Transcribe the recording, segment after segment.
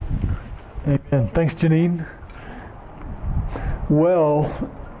Amen. Thanks, Janine.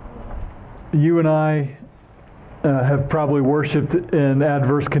 Well, you and I have probably worshiped in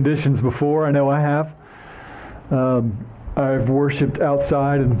adverse conditions before. I know I have. I've worshiped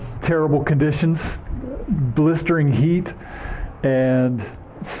outside in terrible conditions, blistering heat and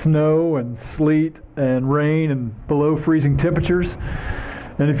snow and sleet and rain and below freezing temperatures.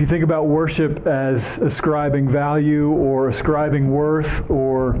 And if you think about worship as ascribing value or ascribing worth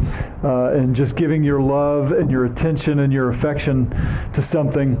or and just giving your love and your attention and your affection to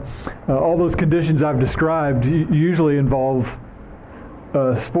something, all those conditions I've described usually involve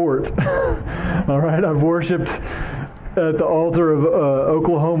sport. All right, I've worshiped at the altar of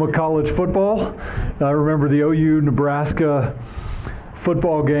Oklahoma college football. I remember the OU-Nebraska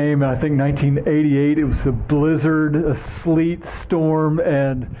football game, I think 1988. It was a blizzard, a sleet storm,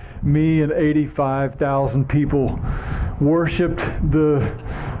 and me and 85,000 people worshipped the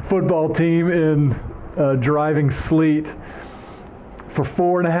football team in driving sleet for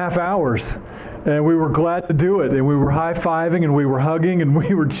 4.5 hours. And we were glad to do it. And we were high-fiving, and we were hugging, and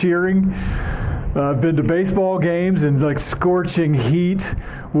we were cheering. I've been to baseball games in like scorching heat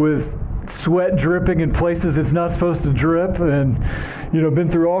with sweat dripping in places it's not supposed to drip, and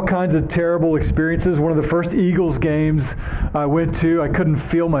been through all kinds of terrible experiences. One of the first Eagles games I went to, I couldn't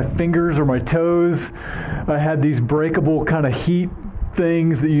feel my fingers or my toes. I had these breakable kind of heat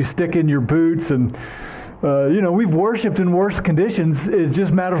things that you stick in your boots, and we've worshiped in worse conditions. It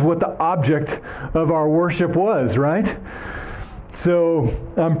just matters what the object of our worship was, right? So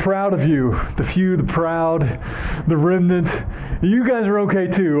I'm proud of you, the few, the proud, the remnant. You guys are okay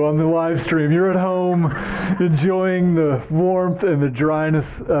too on the live stream. You're at home enjoying the warmth and the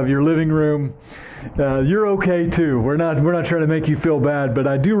dryness of your living room. You're okay too. We're not trying to make you feel bad, but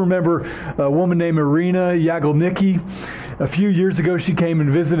I do remember a woman named Irina Yagelnicki. A few years ago, she came and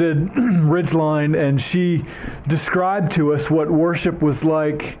visited Ridgeline, and she described to us what worship was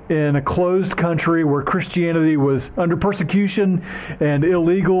like in a closed country where Christianity was under persecution and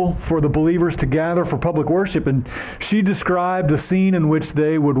illegal for the believers to gather for public worship. And she described a scene in which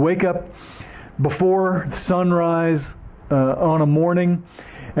they would wake up before sunrise on a morning,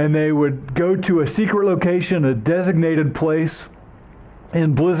 and they would go to a secret location, a designated place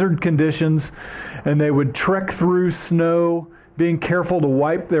in blizzard conditions, and they would trek through snow, being careful to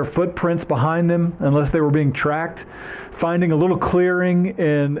wipe their footprints behind them unless they were being tracked, finding a little clearing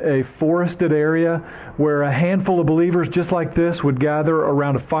in a forested area where a handful of believers just like this would gather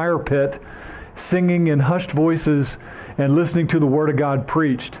around a fire pit, singing in hushed voices and listening to the Word of God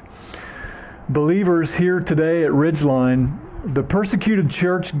preached. Believers here today at Ridgeline, the persecuted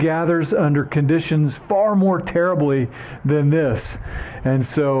church gathers under conditions far more terribly than this. And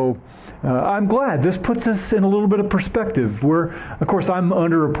so I'm glad this puts us in a little bit of perspective. Of course, I'm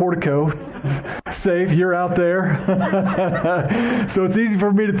under a portico, safe, you're out there. So it's easy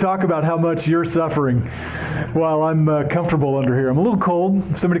for me to talk about how much you're suffering while I'm comfortable under here. I'm a little cold.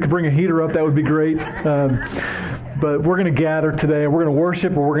 If somebody could bring a heater up, that would be great. But we're going to gather today, and we're going to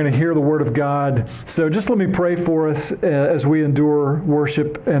worship, and we're going to hear the Word of God. So just let me pray for us as we endure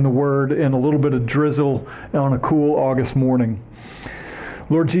worship and the Word in a little bit of drizzle on a cool August morning.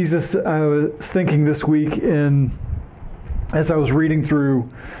 Lord Jesus, I was thinking this week as I was reading through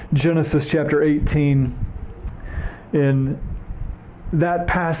Genesis chapter 18, in that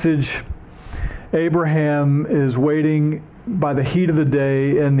passage, Abraham is waiting by the heat of the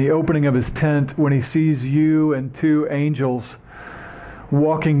day in the opening of his tent when he sees you and two angels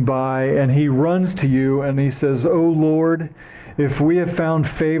walking by, and he runs to you and he says, "O Lord, if we have found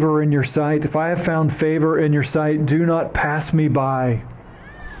favor in your sight, if I have found favor in your sight, do not pass me by,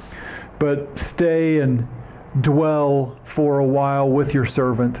 but stay and dwell for a while with your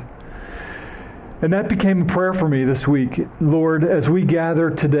servant." And that became a prayer for me this week. Lord, as we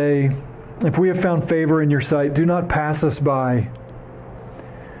gather today, if we have found favor in your sight, do not pass us by.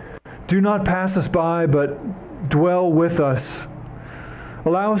 Do not pass us by, but dwell with us.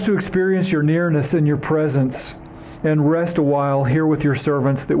 Allow us to experience your nearness and your presence, and rest a while here with your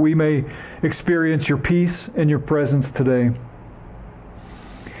servants, that we may experience your peace and your presence today.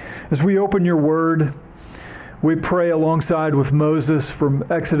 As we open your word, we pray alongside with Moses from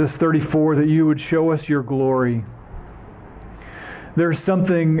Exodus 34 that you would show us your glory. There's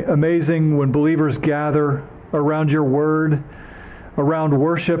something amazing when believers gather around your word, around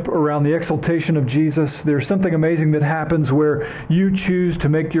worship, around the exaltation of Jesus. There's something amazing that happens where you choose to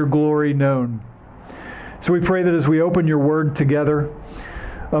make your glory known. So we pray that as we open your word together,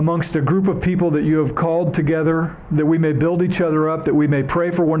 amongst a group of people that you have called together, that we may build each other up, that we may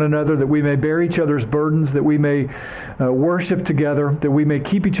pray for one another, that we may bear each other's burdens, that we may worship together, that we may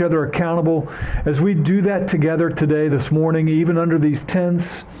keep each other accountable. As we do that together today, this morning, even under these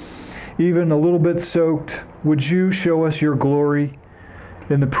tents, even a little bit soaked, would you show us your glory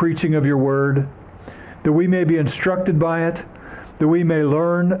in the preaching of your word, that we may be instructed by it, that we may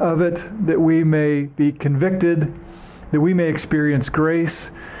learn of it, that we may be convicted, that we may experience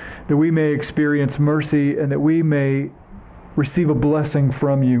grace, that we may experience mercy, and that we may receive a blessing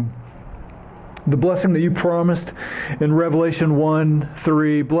from you. The blessing that you promised in Revelation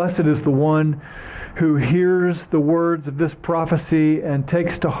 1:3, blessed is the one who hears the words of this prophecy and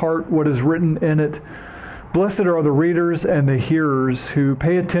takes to heart what is written in it. Blessed are the readers and the hearers who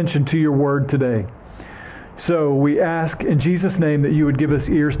pay attention to your word today. So we ask in Jesus' name that you would give us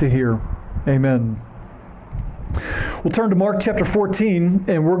ears to hear. Amen. We'll turn to Mark chapter 14,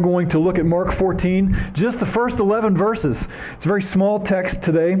 and we're going to look at Mark 14, just the first 11 verses. It's a very small text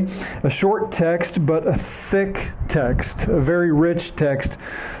today, a short text, but a thick text, a very rich text.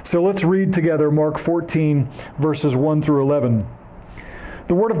 So let's read together Mark 14, verses 1 through 11.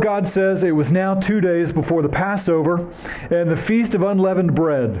 The Word of God says, "It was now 2 days before the Passover and the Feast of Unleavened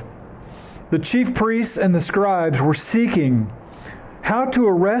Bread. The chief priests and the scribes were seeking how to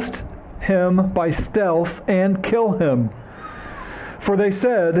arrest him by stealth and kill him. For they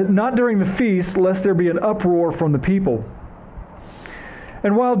said, 'Not during the feast, lest there be an uproar from the people.'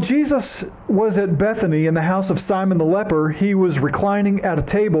 And while Jesus was at Bethany in the house of Simon the leper, he was reclining at a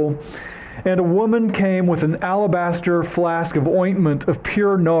table, and a woman came with an alabaster flask of ointment of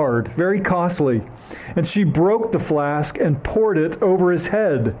pure nard, very costly, and she broke the flask and poured it over his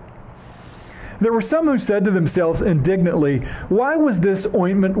head. There were some who said to themselves indignantly, 'Why was this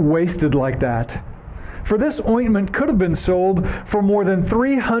ointment wasted like that? For this ointment could have been sold for more than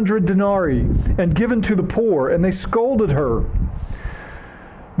 300 denarii and given to the poor,' and they scolded her.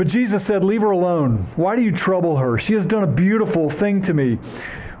 But Jesus said, 'Leave her alone. Why do you trouble her? She has done a beautiful thing to me.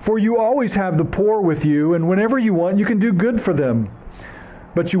 For you always have the poor with you, and whenever you want, you can do good for them.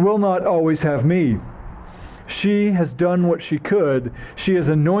 But you will not always have me. She has done what she could. She has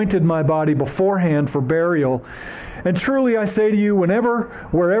anointed my body beforehand for burial. And truly I say to you,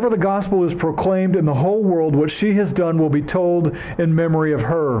 wherever the gospel is proclaimed in the whole world, what she has done will be told in memory of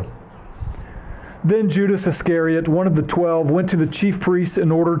her.' Then Judas Iscariot, one of the 12, went to the chief priests in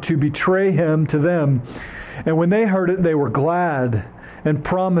order to betray him to them. And when they heard it, they were glad and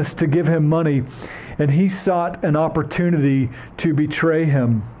promised to give him money. And he sought an opportunity to betray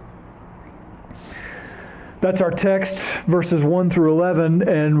him." That's our text, verses 1 through 11,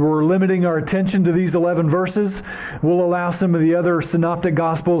 and we're limiting our attention to these 11 verses. We'll allow some of the other synoptic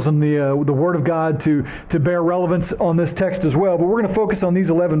gospels and the Word of God to bear relevance on this text as well, but we're going to focus on these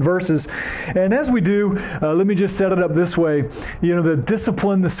 11 verses. And as we do, let me just set it up this way. You know,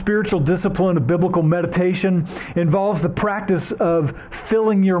 the spiritual discipline of biblical meditation involves the practice of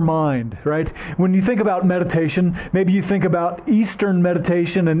filling your mind, right? When you think about meditation, maybe you think about Eastern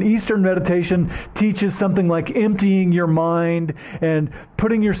meditation, and Eastern meditation teaches something like emptying your mind and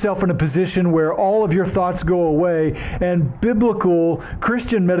putting yourself in a position where all of your thoughts go away. And biblical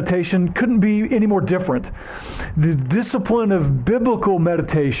Christian meditation couldn't be any more different. The discipline of biblical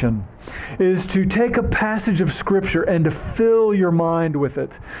meditation is to take a passage of Scripture and to fill your mind with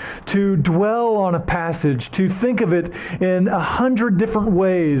it, to dwell on a passage, to think of it in 100 different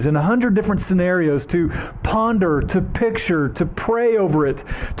ways, in 100 different scenarios, to ponder, to picture, to pray over it,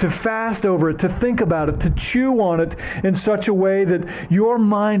 to fast over it, to think about it, to chew on it in such a way that your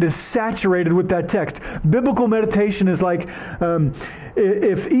mind is saturated with that text. Biblical meditation is like,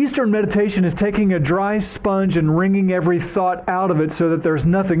 if Eastern meditation is taking a dry sponge and wringing every thought out of it so that there's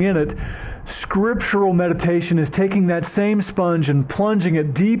nothing in it, scriptural meditation is taking that same sponge and plunging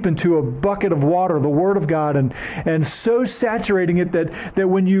it deep into a bucket of water, the Word of God, and so saturating it that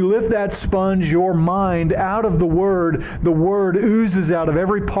when you lift that sponge, your mind out of the Word oozes out of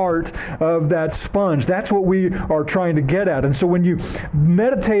every part of that sponge. That's what we are trying to get at. And so when you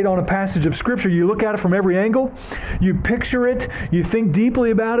meditate on a passage of Scripture, you look at it from every angle, you picture it, you think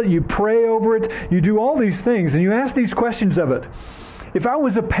deeply about it, you pray over it, you do all these things, and you ask these questions of it. If I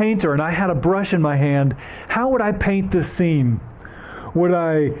was a painter and I had a brush in my hand, how would I paint this scene? Would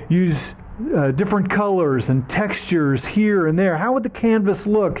I use different colors and textures here and there. How would the canvas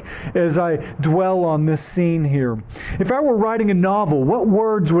look as I dwell on this scene here? If I were writing a novel, what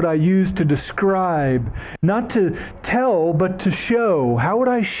words would I use to describe? Not to tell, but to show. How would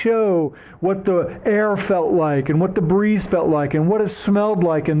I show what the air felt like and what the breeze felt like and what it smelled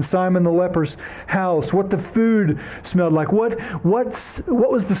like in Simon the leper's house, what the food smelled like? What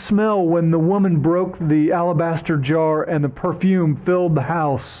was the smell when the woman broke the alabaster jar and the perfume filled the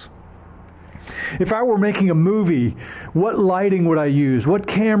house? If I were making a movie, what lighting would I use? What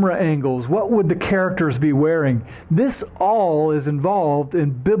camera angles? What would the characters be wearing? This all is involved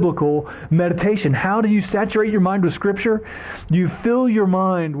in biblical meditation. How do you saturate your mind with Scripture? You fill your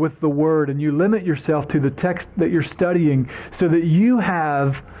mind with the Word and you limit yourself to the text that you're studying so that you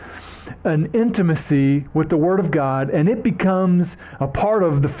have an intimacy with the Word of God and it becomes a part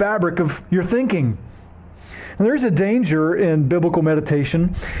of the fabric of your thinking. And there's a danger in biblical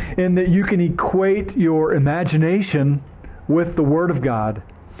meditation in that you can equate your imagination with the Word of God.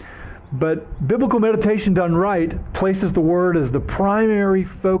 But biblical meditation done right places the Word as the primary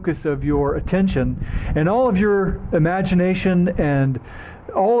focus of your attention, and all of your imagination and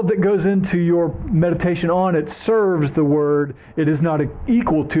all that goes into your meditation on it serves the Word. It is not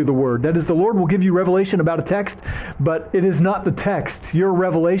equal to the Word. That is, the Lord will give you revelation about a text, but it is not the text. Your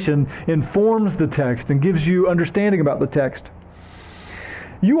revelation informs the text and gives you understanding about the text.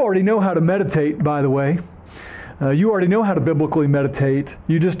 You already know how to meditate, by the way. You already know how to biblically meditate.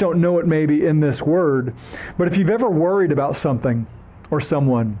 You just don't know it maybe in this word. But if you've ever worried about something or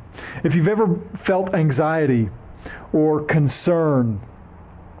someone, if you've ever felt anxiety or concern,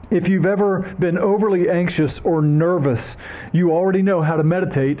 if you've ever been overly anxious or nervous, you already know how to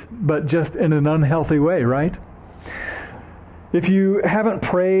meditate, but just in an unhealthy way, right? If you haven't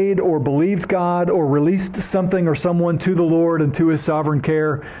prayed or believed God or released something or someone to the Lord and to His sovereign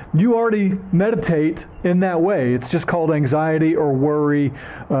care, you already meditate in that way. It's just called anxiety or worry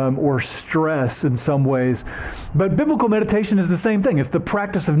or stress in some ways. But biblical meditation is the same thing. It's the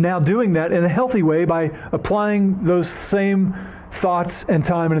practice of now doing that in a healthy way by applying those same thoughts and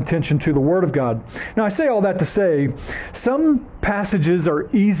time and attention to the Word of God. Now, I say all that to say, some passages are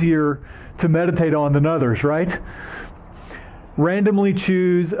easier to meditate on than others, right? Randomly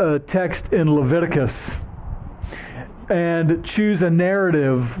choose a text in Leviticus and choose a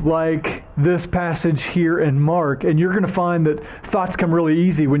narrative like this passage here in Mark, and you're going to find that thoughts come really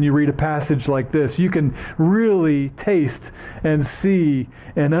easy when you read a passage like this. You can really taste and see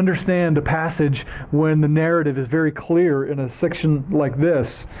and understand a passage when the narrative is very clear in a section like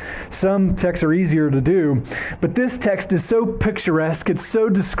this. Some texts are easier to do, but this text is so picturesque, it's so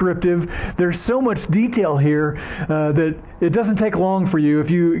descriptive, there's so much detail here that it doesn't take long for you. If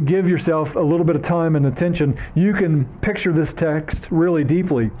you give yourself a little bit of time and attention, you can picture this text really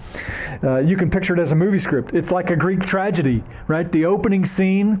deeply. You can picture it as a movie script. It's like a Greek tragedy, right? The opening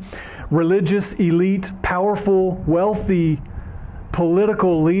scene, religious, elite, powerful, wealthy,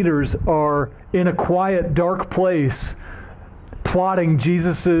 political leaders are in a quiet, dark place plotting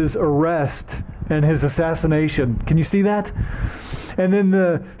Jesus' arrest and His assassination. Can you see that? And then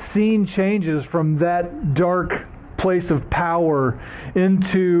the scene changes from that dark place of power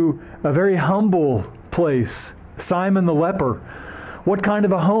into a very humble place. Simon the leper. What kind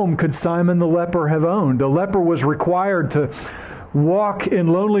of a home could Simon the leper have owned? A leper was required to walk in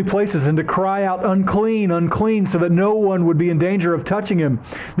lonely places and to cry out, "Unclean, unclean," so that no one would be in danger of touching him.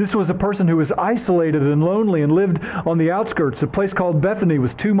 This was a person who was isolated and lonely and lived on the outskirts. A place called Bethany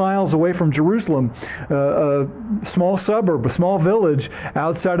was 2 miles away from Jerusalem, a small suburb, a small village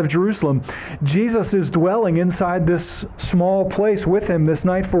outside of Jerusalem. Jesus is dwelling inside this small place with him this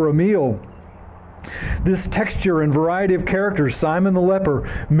night for a meal. This texture and variety of characters, Simon the leper,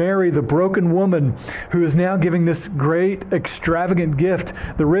 Mary the broken woman who is now giving this great extravagant gift,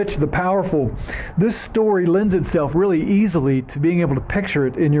 the rich, the powerful. This story lends itself really easily to being able to picture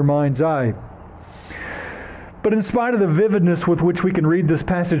it in your mind's eye. But in spite of the vividness with which we can read this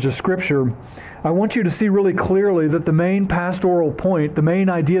passage of Scripture, I want you to see really clearly that the main pastoral point, the main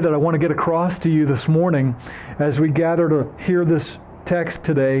idea that I want to get across to you this morning as we gather to hear this text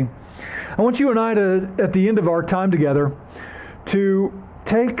today, I want you and I to, at the end of our time together, to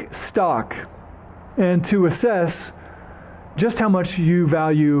take stock and to assess just how much you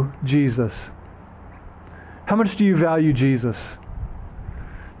value Jesus. How much do you value Jesus?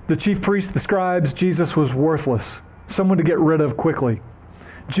 The chief priests, the scribes, Jesus was worthless, someone to get rid of quickly.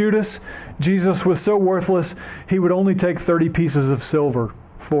 Judas, Jesus was so worthless, he would only take 30 pieces of silver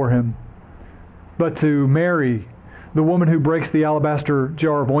for him. But to Mary, the woman who breaks the alabaster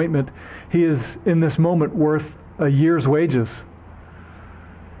jar of ointment, he is in this moment worth a year's wages.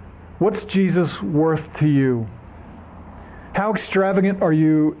 What's Jesus worth to you? How extravagant are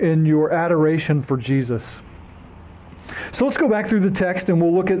you in your adoration for Jesus? So let's go back through the text and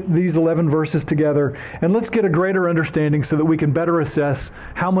we'll look at these 11 verses together, and let's get a greater understanding so that we can better assess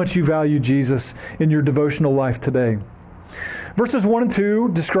how much you value Jesus in your devotional life today. Verses 1 and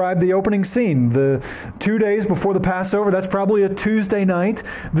 2 describe the opening scene. The 2 days before the Passover, that's probably a Tuesday night.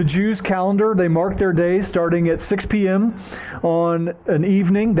 The Jews' calendar, they mark their days starting at 6 p.m. on an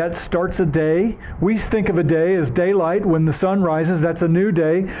evening. That starts a day. We think of a day as daylight. When the sun rises, that's a new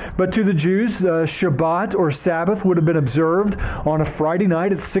day. But to the Jews, Shabbat or Sabbath would have been observed on a Friday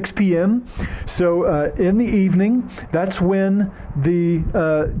night at 6 p.m. So in the evening, that's when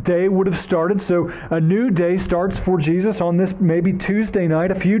the day would have started. So a new day starts for Jesus on this maybe Tuesday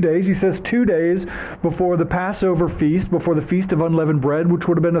night, a few days. He says 2 days before the Passover feast, before the Feast of Unleavened Bread, which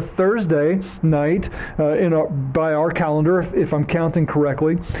would have been a Thursday night by our calendar, if I'm counting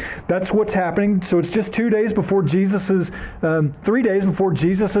correctly. That's what's happening. So it's just 2 days before 3 days before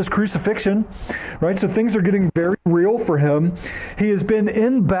Jesus' crucifixion, right? So things are getting very real for him. He has been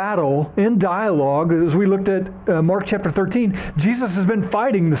in battle, in dialogue. As we looked at Mark chapter 13, Jesus has been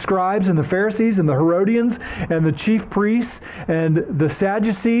fighting the scribes and the Pharisees and the Herodians and the chief priests and the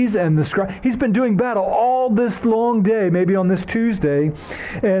Sadducees and the scribes. He's been doing battle all this long day, maybe on this Tuesday.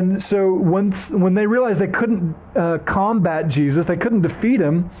 And so when they realized they couldn't combat Jesus, they couldn't defeat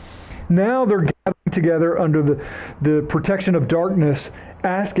him, now they're gathering together under the protection of darkness,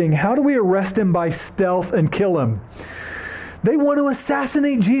 asking, how do we arrest him by stealth and kill him? They want to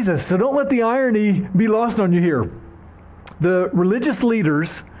assassinate Jesus. So don't let the irony be lost on you here. The religious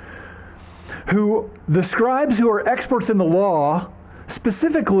leaders, the scribes who are experts in the law,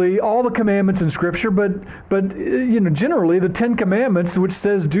 specifically all the commandments in Scripture, but generally the 10 Commandments, which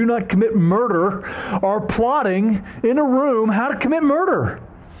says do not commit murder, are plotting in a room how to commit murder.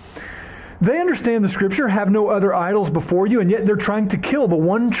 They understand the Scripture, have no other idols before you, and yet they're trying to kill the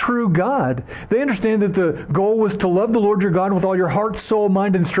one true God. They understand that the goal was to love the Lord your God with all your heart, soul,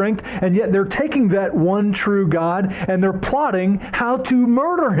 mind, and strength, and yet they're taking that one true God and they're plotting how to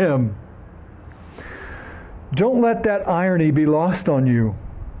murder him. Don't let that irony be lost on you.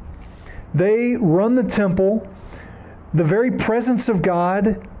 They run the temple, the very presence of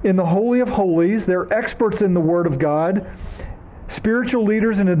God in the Holy of Holies. They're experts in the Word of God, spiritual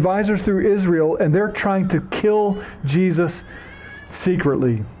leaders and advisors through Israel, and they're trying to kill Jesus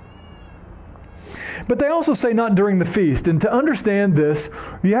secretly. But they also say not during the feast. And to understand this,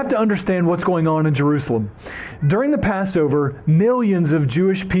 you have to understand what's going on in Jerusalem. During the Passover, millions of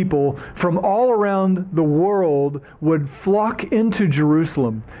Jewish people from all around the world would flock into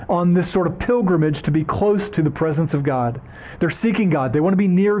Jerusalem on this sort of pilgrimage to be close to the presence of God. They're seeking God. They want to be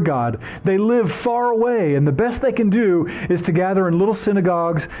near God. They live far away, and the best they can do is to gather in little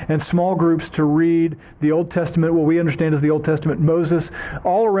synagogues and small groups to read the Old Testament, what we understand as the Old Testament, Moses,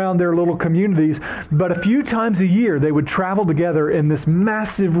 all around their little communities. But a few times a year, they would travel together in this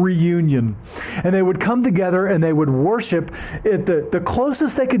massive reunion. And they would come together and they would worship at the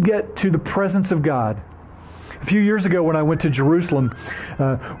closest they could get to the presence of God. A few years ago when I went to Jerusalem,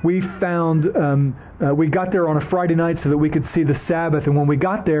 we got there on a Friday night so that we could see the Sabbath. And when we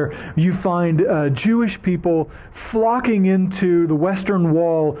got there, you find Jewish people flocking into the Western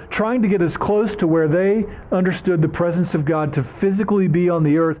Wall, trying to get as close to where they understood the presence of God to physically be on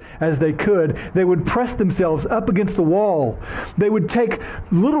the earth as they could. They would press themselves up against the wall. They would take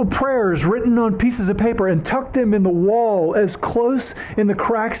little prayers written on pieces of paper and tuck them in the wall as close in the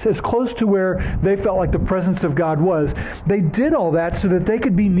cracks, as close to where they felt like the presence of God was. They did all that so that they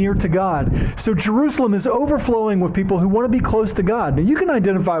could be near to God. So Jerusalem is overflowing with people who want to be close to God. Now you can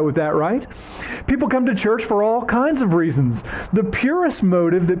identify with that, right? People come to church for all kinds of reasons. The purest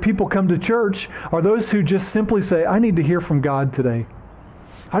motive that people come to church are those who just simply say, I need to hear from God today.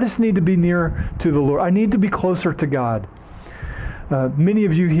 I just need to be near to the Lord. I need to be closer to God. Many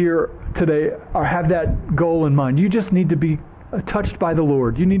of you here today have that goal in mind. You just need to be touched by the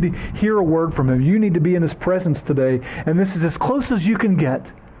Lord. You need to hear a word from Him. You need to be in His presence today. And this is as close as you can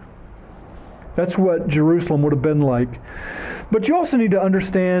get. That's what Jerusalem would have been like. But you also need to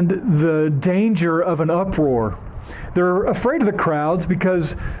understand the danger of an uproar. They're afraid of the crowds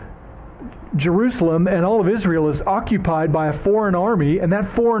because Jerusalem and all of Israel is occupied by a foreign army, and that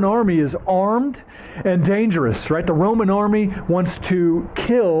foreign army is armed and dangerous, right? The Roman army wants to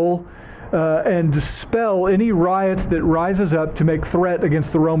kill and dispel any riots that rises up to make threat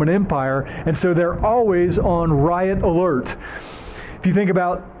against the Roman Empire, and so they're always on riot alert. If you think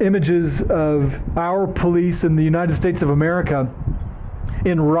about images of our police in the United States of America,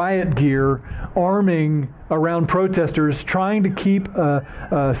 in riot gear, arming around protesters, trying to keep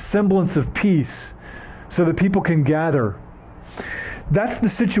a semblance of peace so that people can gather. That's the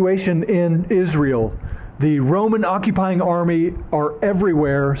situation in Israel. The Roman occupying army are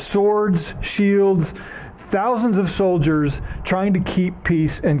everywhere, swords, shields, thousands of soldiers trying to keep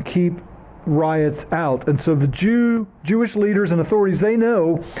peace and keep riots out. And so the Jewish leaders and authorities, they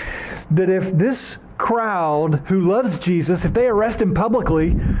know that if this crowd who loves Jesus, if they arrest him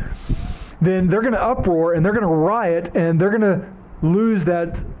publicly, then they're going to uproar and they're going to riot and they're going to lose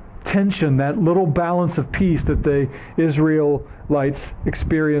that tension, that little balance of peace that the Israelites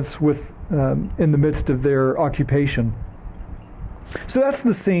experience with in the midst of their occupation. So that's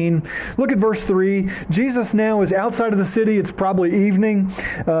the scene. Look at verse 3. Jesus now is outside of the city. It's probably evening.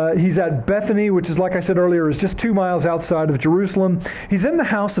 He's at Bethany, which is, like I said earlier, is just 2 miles outside of Jerusalem. He's in the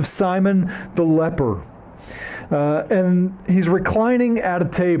house of Simon the leper. And he's reclining at a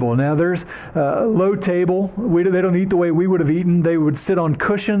table. Now, there's a low table. They don't eat the way we would have eaten. They would sit on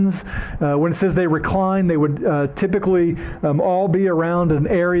cushions. When it says they recline, they would typically all be around an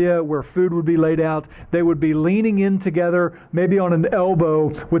area where food would be laid out. They would be leaning in together, maybe on an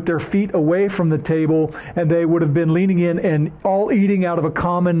elbow, with their feet away from the table, and they would have been leaning in and all eating out of a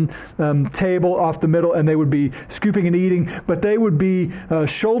common table off the middle, and they would be scooping and eating, but they would be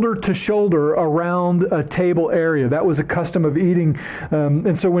shoulder to shoulder around a table area. That was a custom of eating.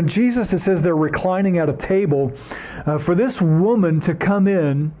 And so when Jesus, it says they're reclining at a table, for this woman to come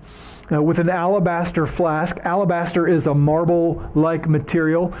in with an alabaster flask. Alabaster is a marble-like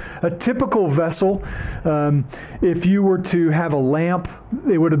material. A typical vessel, if you were to have a lamp,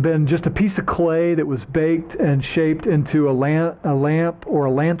 it would have been just a piece of clay that was baked and shaped into a lamp or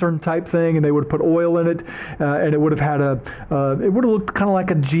a lantern type thing, and they would have put oil in it, and it would have had it would have looked kind of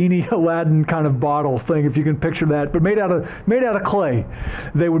like a genie Aladdin kind of bottle thing, if you can picture that, but made out of clay.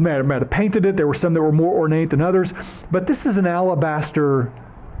 They might have painted it. There were some that were more ornate than others, but this is an alabaster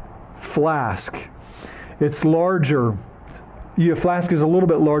flask. It's larger. A flask is a little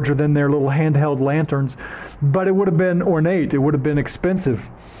bit larger than their little handheld lanterns, but it would have been ornate. It would have been expensive.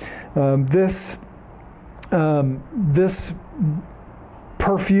 This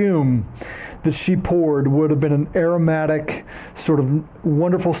perfume that she poured would have been an aromatic, sort of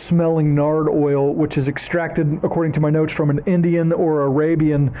wonderful smelling nard oil, which is extracted, according to my notes, from an Indian or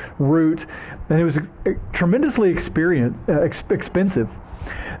Arabian root. And it was tremendously expensive.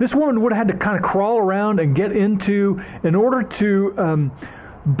 This woman would have had to kind of crawl around and get into, in order to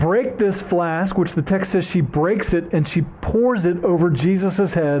break this flask, which the text says she breaks it and she pours it over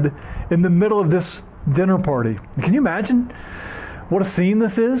Jesus' head in the middle of this dinner party. Can you imagine what a scene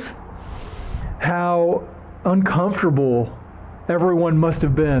this is? How uncomfortable everyone must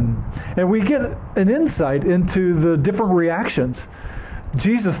have been. And we get an insight into the different reactions.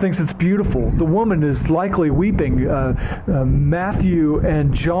 Jesus thinks it's beautiful. The woman is likely weeping. Matthew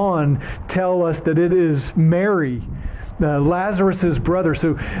and John tell us that it is Mary, Lazarus' brother.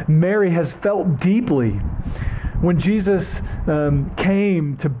 So Mary has felt deeply. When Jesus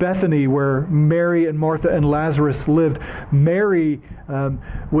came to Bethany, where Mary and Martha and Lazarus lived, Mary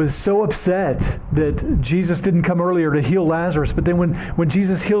was so upset that Jesus didn't come earlier to heal Lazarus. But then when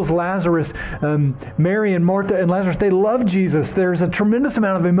Jesus heals Lazarus, Mary and Martha and Lazarus, they love Jesus. There's a tremendous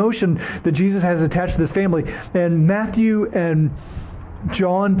amount of emotion that Jesus has attached to this family. And Matthew and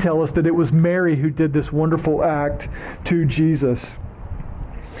John tell us that it was Mary who did this wonderful act to Jesus.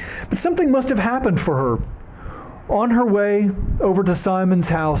 But something must have happened for her. On her way over to Simon's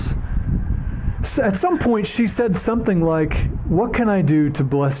house, at some point she said something like, "What can I do to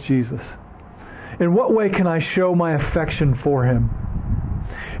bless Jesus? In what way can I show my affection for him?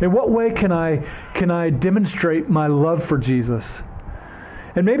 In what way can I demonstrate my love for Jesus?"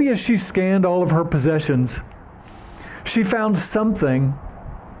 And maybe as she scanned all of her possessions, she found something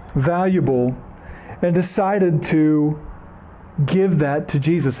valuable and decided to give that to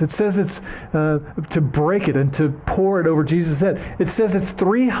Jesus. It says it's to break it and to pour it over Jesus' head. It says it's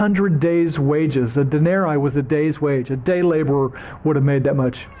 300 days' wages. A denarii was a day's wage. A day laborer would have made that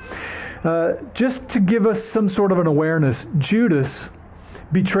much. Just to give us some sort of an awareness, Judas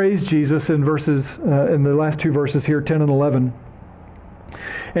betrays Jesus in the last two verses here, 10 and 11.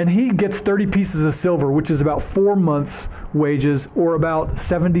 And he gets 30 pieces of silver, which is about 4 months' wages, or about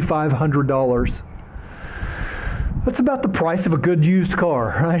 $7,500. That's about the price of a good used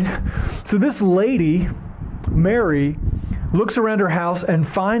car, right? So this lady, Mary, looks around her house and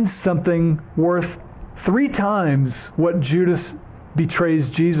finds something worth 3 times what Judas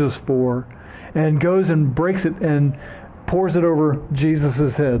betrays Jesus for, and goes and breaks it and pours it over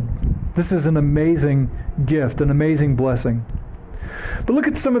Jesus' head. This is an amazing gift, an amazing blessing. But look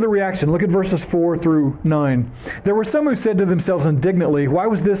at some of the reaction. Look at verses 4 through 9. There were some who said to themselves indignantly, why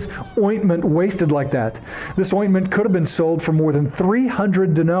was this ointment wasted like that? This ointment could have been sold for more than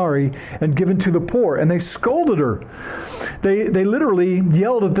 300 denarii and given to the poor. And they scolded her. They literally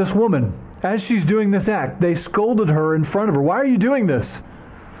yelled at this woman as she's doing this act. They scolded her in front of her. Why are you doing this?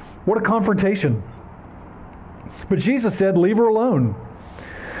 What a confrontation. But Jesus said, leave her alone.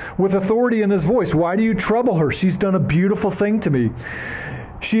 With authority in his voice, why do you trouble her? She's done a beautiful thing to me.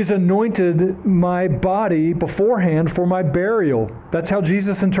 She's anointed my body beforehand for my burial. That's how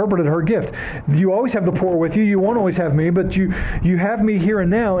Jesus interpreted her gift. You always have the poor with you. You won't always have me, but you have me here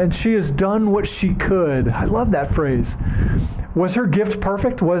and now, and she has done what she could. I love that phrase. Was her gift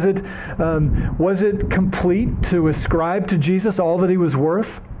perfect? Was it complete to ascribe to Jesus all that he was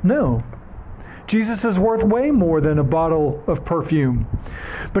worth? No. Jesus is worth way more than a bottle of perfume.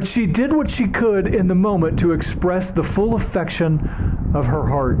 But she did what she could in the moment to express the full affection of her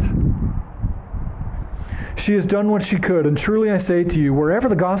heart. She has done what she could, and truly I say to you, wherever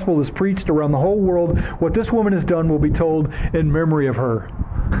the gospel is preached around the whole world, what this woman has done will be told in memory of her.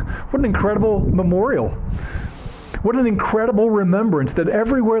 What an incredible memorial. What an incredible remembrance that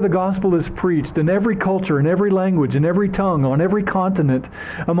everywhere the gospel is preached, in every culture, in every language, in every tongue, on every continent,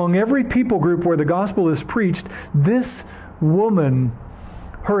 among every people group where the gospel is preached, this woman,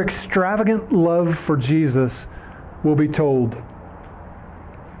 her extravagant love for Jesus will be told.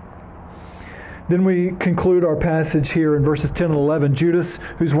 Then we conclude our passage here in verses 10 and 11. Judas,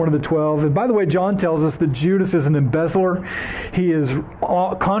 who's one of the 12. And by the way, John tells us that Judas is an embezzler. He is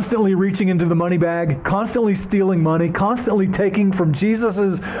constantly reaching into the money bag, constantly stealing money, constantly taking from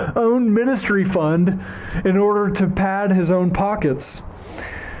Jesus' own ministry fund in order to pad his own pockets.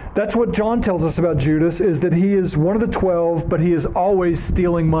 That's what John tells us about Judas, is that he is one of the 12, but he is always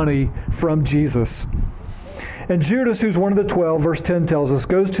stealing money from Jesus. And Judas, who's one of the 12, verse 10 tells us,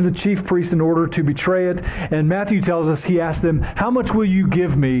 goes to the chief priests in order to betray it. And Matthew tells us he asked them, how much will you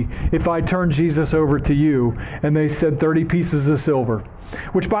give me if I turn Jesus over to you? And they said 30 pieces of silver,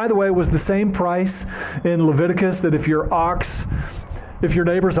 which, by the way, was the same price in Leviticus that if your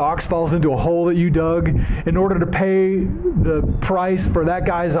neighbor's ox falls into a hole that you dug, in order to pay the price for that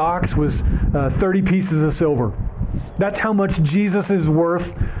guy's ox was 30 pieces of silver. That's how much Jesus is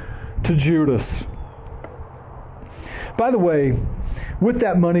worth to Judas. By the way, with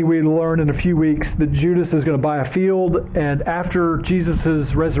that money, we learn in a few weeks that Judas is going to buy a field, and after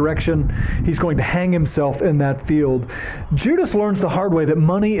Jesus' resurrection, he's going to hang himself in that field. Judas learns the hard way that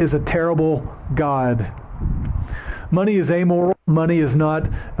money is a terrible god. Money is amoral. Money is not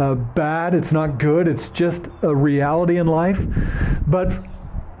bad. It's not good. It's just a reality in life. But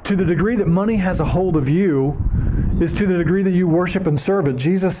to the degree that money has a hold of you is to the degree that you worship and serve it.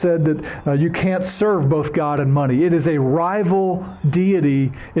 Jesus said that you can't serve both God and money. It is a rival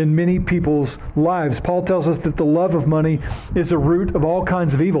deity in many people's lives. Paul tells us that the love of money is a root of all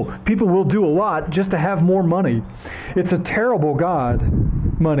kinds of evil. People will do a lot just to have more money. It's a terrible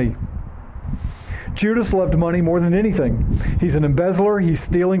god, money. Judas loved money more than anything. He's an embezzler. He's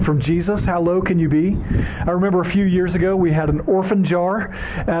stealing from Jesus. How low can you be? I remember a few years ago, we had an orphan jar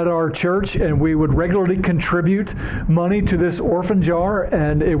at our church, and we would regularly contribute money to this orphan jar,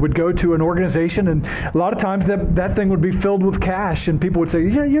 and it would go to an organization, and a lot of times that thing would be filled with cash, and people would say,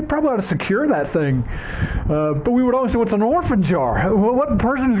 yeah, you probably ought to secure that thing. But we would always say, what's an orphan jar? What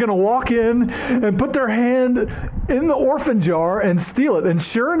person is going to walk in and put their hand in the orphan jar and steal it? And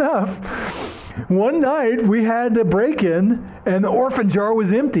sure enough, one night we had a break-in, and the orphan jar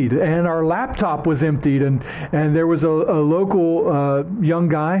was emptied, and our laptop was emptied, and there was a local young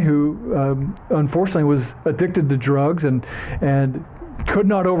guy who unfortunately was addicted to drugs and could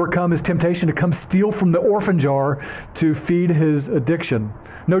not overcome his temptation to come steal from the orphan jar to feed his addiction.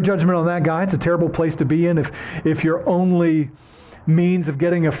 No judgment on that guy. It's a terrible place to be in if your only means of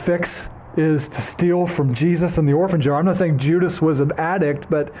getting a fix is to steal from Jesus and the orphan jar. I'm not saying Judas was an addict,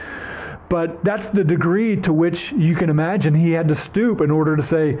 but that's the degree to which you can imagine he had to stoop in order to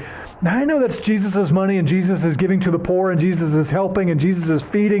say, I know that's Jesus' money, and Jesus is giving to the poor, and Jesus is helping, and Jesus is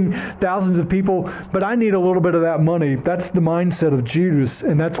feeding thousands of people, but I need a little bit of that money. That's the mindset of Judas,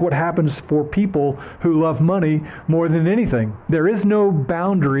 and that's what happens for people who love money more than anything. There is no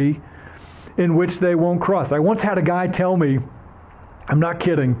boundary in which they won't cross. I once had a guy tell me, I'm not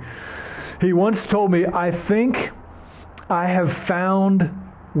kidding, he once told me, I think I have found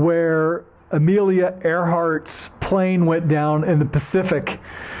where Amelia Earhart's plane went down in the Pacific.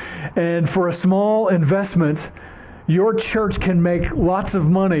 And for a small investment, Your church can make lots of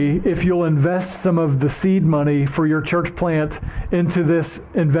money if you'll invest some of the seed money for your church plant into this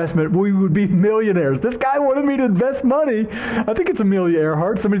investment. We would be millionaires. This guy wanted me to invest money. I think it's Amelia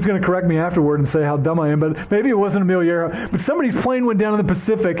Earhart. Somebody's going to correct me afterward and say how dumb I am, but maybe it wasn't Amelia Earhart. But somebody's plane went down in the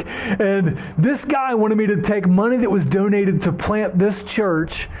Pacific, and this guy wanted me to take money that was donated to plant this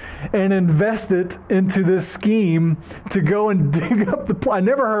church and invest it into this scheme to go and dig up the I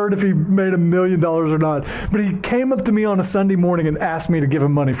never heard if he made $1 million or not, but he came up to me on a Sunday morning and asked me to give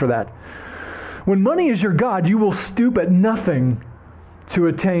him money for that. When money is your God, you will stoop at nothing to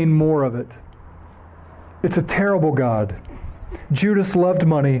attain more of it. It's a terrible God. Judas loved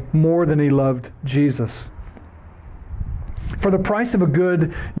money more than he loved Jesus. For the price of a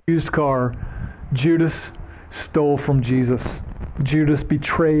good used car, Judas stole from Jesus. Judas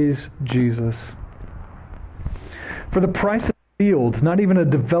betrays Jesus. For the price of a field, not even a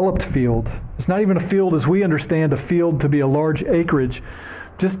developed field, it's not even a field as we understand a field to be a large acreage.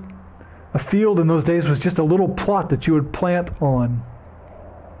 Just a field in those days was just a little plot that you would plant on.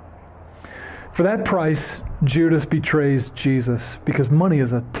 For that price, Judas betrays Jesus because money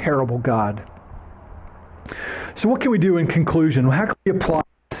is a terrible God. So what can we do in conclusion? How can we apply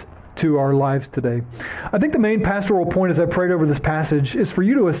this to our lives today? I think the main pastoral point as I prayed over this passage is for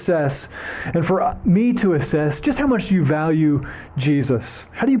you to assess and for me to assess just how much you value Jesus.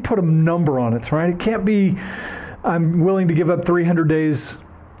 How do you put a number on it, right? It can't be, I'm willing to give up 300 days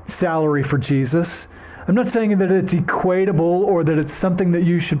salary for Jesus. I'm not saying that it's equatable or that it's something that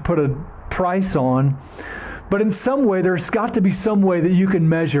you should put a price on, but in some way, there's got to be some way that you can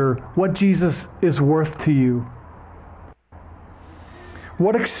measure what Jesus is worth to you.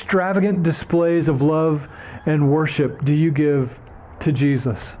 What extravagant displays of love and worship do you give to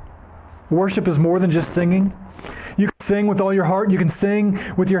Jesus? Worship is more than just singing. You can sing with all your heart. You can sing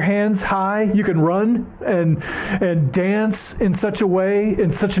with your hands high. You can run and dance in such a way,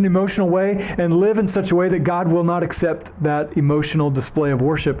 in such an emotional way, and live in such a way that God will not accept that emotional display of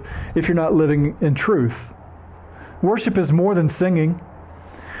worship if you're not living in truth. Worship is more than singing.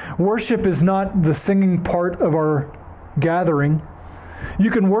 Worship is not the singing part of our gathering.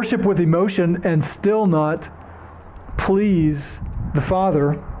 You can worship with emotion and still not please the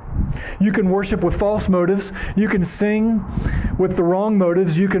Father. You can worship with false motives. You can sing with the wrong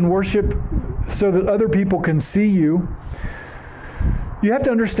motives. You can worship so that other people can see you. You have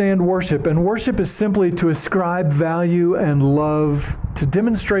to understand worship, and worship is simply to ascribe value and love, to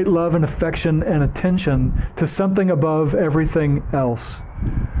demonstrate love and affection and attention to something above everything else.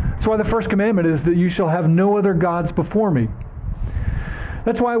 That's why the first commandment is that you shall have no other gods before me.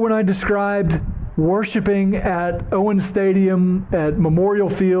 That's why when I described worshiping at Owen Stadium at Memorial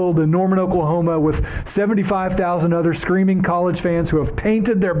Field in Norman, Oklahoma with 75,000 other screaming college fans who have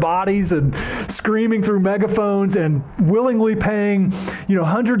painted their bodies and screaming through megaphones and willingly paying,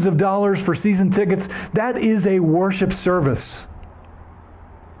 hundreds of dollars for season tickets, that is a worship service.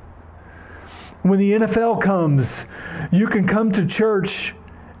 When the NFL comes, you can come to church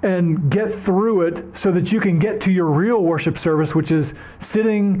and get through it so that you can get to your real worship service, which is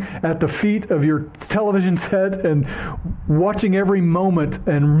sitting at the feet of your television set and watching every moment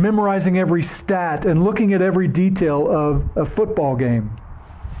and memorizing every stat and looking at every detail of a football game.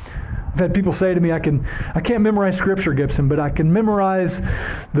 I've had people say to me, I can't memorize Scripture, Gibson, but I can memorize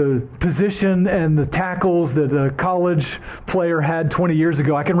the position and the tackles that a college player had 20 years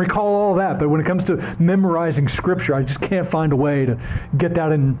ago. I can recall all that, but when it comes to memorizing Scripture, I just can't find a way to get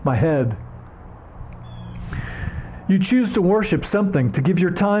that in my head. You choose to worship something, to give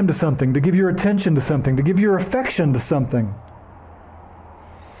your time to something, to give your attention to something, to give your affection to something.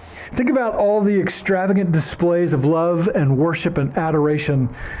 Think about all the extravagant displays of love and worship and adoration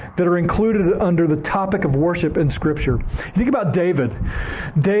that are included under the topic of worship in Scripture. You think about David.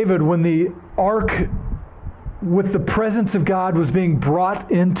 David, when the ark with the presence of God was being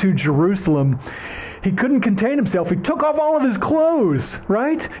brought into Jerusalem, he couldn't contain himself. He took off all of his clothes,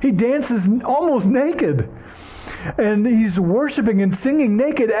 right? He dances almost naked. And he's worshiping and singing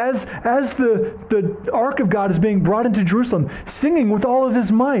naked as the ark of God is being brought into Jerusalem, singing with all of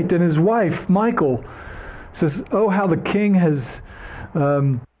his might. And his wife, Michal, says, "Oh, how the king has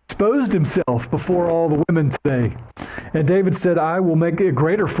exposed himself before all the women today." And David said, "I will make a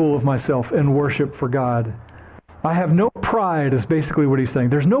greater fool of myself and worship for God." I have no pride is basically what he's saying.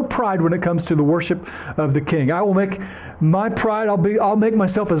 There's no pride when it comes to the worship of the king. I will make my pride, I'll make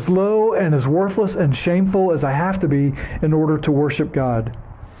myself as low and as worthless and shameful as I have to be in order to worship God.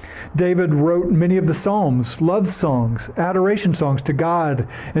 David wrote many of the Psalms, love songs, adoration songs to God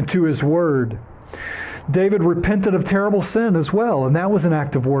and to His Word. David repented of terrible sin as well, and that was an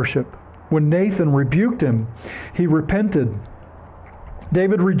act of worship. When Nathan rebuked him, he repented.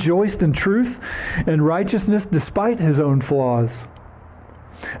 David rejoiced in truth and righteousness despite his own flaws.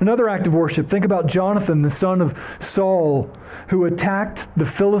 Another act of worship. Think about Jonathan, the son of Saul, who attacked the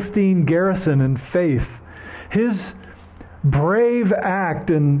Philistine garrison in faith. His brave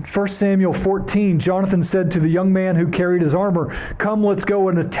act in 1 Samuel 14, Jonathan said to the young man who carried his armor, "Come, let's go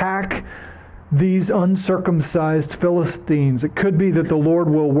and attack these uncircumcised Philistines. It could be that the Lord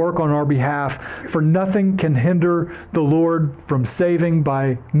will work on our behalf, for nothing can hinder the Lord from saving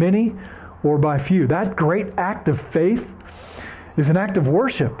by many or by few." That great act of faith is an act of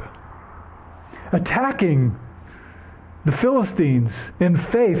worship. Attacking the Philistines in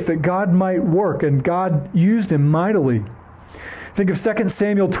faith that God might work, and God used him mightily. Think of 2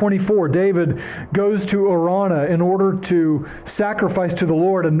 Samuel 24. David goes to Araunah in order to sacrifice to the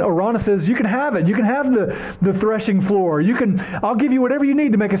Lord. And Araunah says, "You can have it. You can have the threshing floor. I'll give you whatever you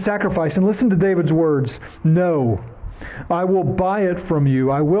need to make a sacrifice." And listen to David's words. "No, I will buy it from you.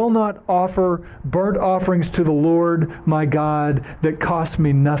 I will not offer burnt offerings to the Lord my God that cost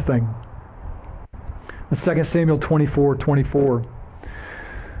me nothing." That's 2 Samuel 24:24.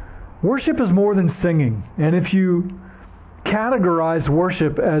 Worship is more than singing. And if you categorize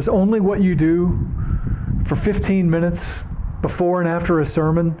worship as only what you do for 15 minutes before and after a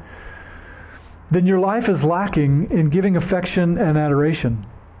sermon, then your life is lacking in giving affection and adoration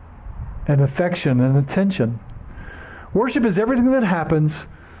and affection and attention. Worship is everything that happens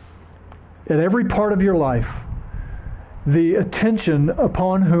at every part of your life, the attention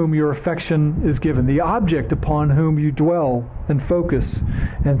upon whom your affection is given, the object upon whom you dwell and focus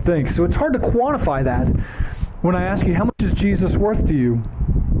and think. So it's hard to quantify that when I ask you, how much is Jesus worth to you?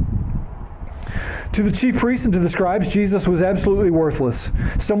 To the chief priests and to the scribes, Jesus was absolutely worthless,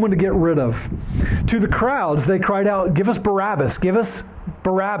 someone to get rid of. To the crowds, they cried out, "Give us Barabbas, give us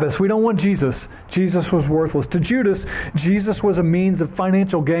Barabbas. We don't want Jesus." Jesus was worthless. To Judas, Jesus was a means of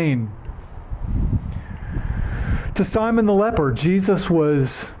financial gain. To Simon the leper, Jesus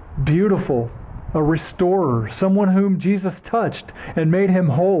was beautiful, a restorer, someone whom Jesus touched and made him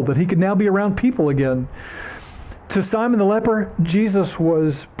whole, that he could now be around people again. To Simon the leper, Jesus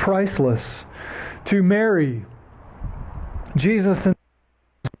was priceless. To Mary, Jesus at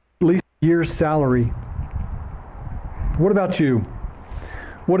least a year's salary. What about you?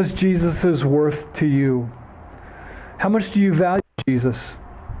 What is Jesus' worth to you? How much do you value Jesus?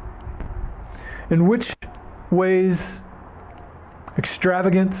 In which ways,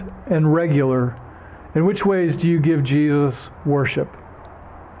 extravagant and regular, in which ways do you give Jesus worship?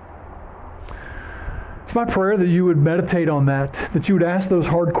 It's my prayer that you would meditate on that you would ask those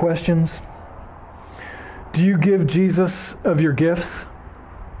hard questions. Do you give Jesus of your gifts?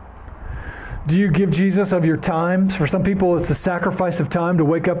 Do you give Jesus of your times? For some people, it's a sacrifice of time to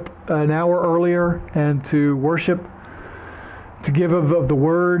wake up an hour earlier and to worship, to give of the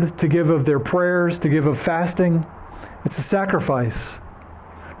word, to give of their prayers, to give of fasting. It's a sacrifice.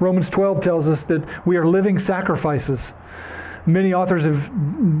 Romans 12 tells us that we are living sacrifices. Many authors have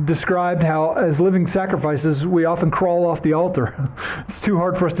described how, as living sacrifices, we often crawl off the altar. It's too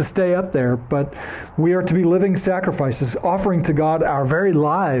hard for us to stay up there, but we are to be living sacrifices, offering to God our very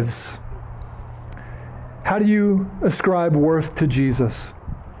lives. How do you ascribe worth to Jesus?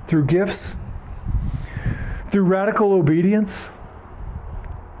 Through gifts? Through radical obedience?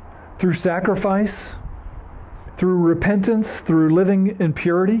 Through sacrifice? Through repentance? Through living in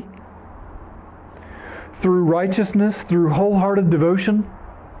purity? Through righteousness, through wholehearted devotion,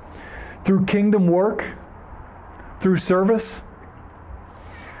 through kingdom work, through service.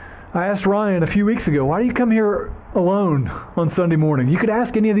 I asked Ryan a few weeks ago, "Why do you come here alone on Sunday morning? You could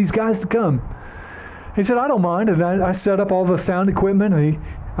ask any of these guys to come." He said, "I don't mind." And I set up all the sound equipment, and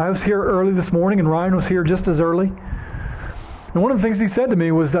I was here early this morning, and Ryan was here just as early. And one of the things he said to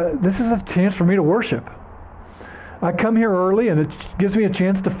me was that this is a chance for me to worship. I come here early, and it gives me a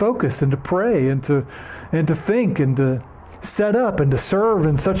chance to focus and to pray and to think and to set up and to serve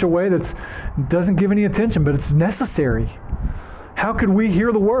in such a way that doesn't give any attention, but it's necessary. How could we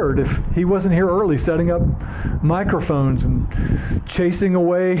hear the word if he wasn't here early setting up microphones and chasing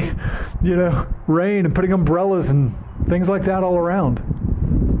away, rain and putting umbrellas and things like that all around?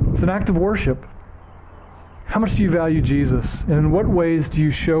 It's an act of worship. How much do you value Jesus, and in what ways do you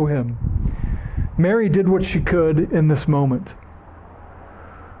show him? Mary did what she could in this moment.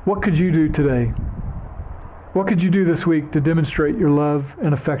 What could you do today? What could you do this week to demonstrate your love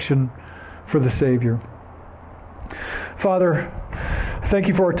and affection for the Savior? Father, thank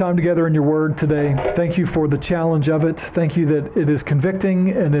you for our time together in your word today. Thank you for the challenge of it. Thank you that it is convicting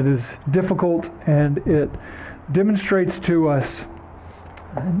and it is difficult and it demonstrates to us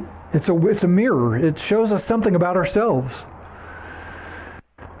It's a mirror. It shows us something about ourselves.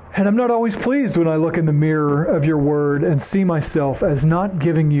 And I'm not always pleased when I look in the mirror of your word and see myself as not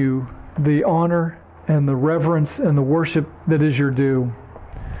giving you the honor and the reverence and the worship that is your due.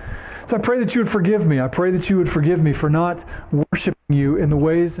 So I pray that you would forgive me. I pray that you would forgive me for not worshiping you in the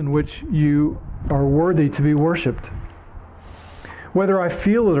ways in which you are worthy to be worshiped. Whether I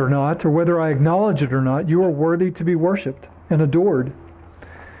feel it or not, or whether I acknowledge it or not, you are worthy to be worshiped and adored.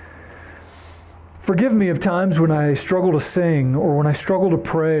 Forgive me of times when I struggle to sing, or when I struggle to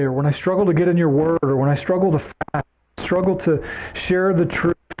pray, or when I struggle to get in your word, or when I struggle to fast, struggle to share the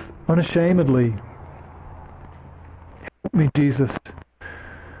truth unashamedly. Help me, Jesus,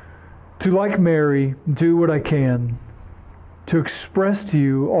 to, like Mary, do what I can to express to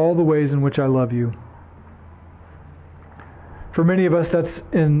you all the ways in which I love you. For many of us, that's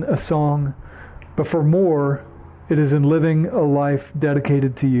in a song, but for more, it is in living a life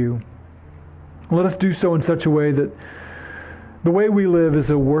dedicated to you. Let us do so in such a way that the way we live is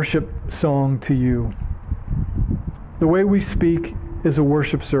a worship song to you. The way we speak is a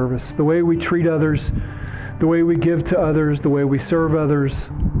worship service. The way we treat others, the way we give to others, the way we serve others,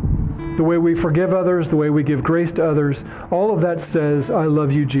 the way we forgive others, the way we give grace to others, all of that says, I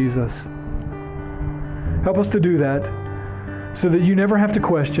love you, Jesus. Help us to do that so that you never have to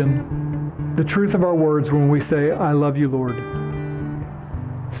question the truth of our words when we say, I love you, Lord.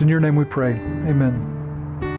 It's in your name we pray. Amen.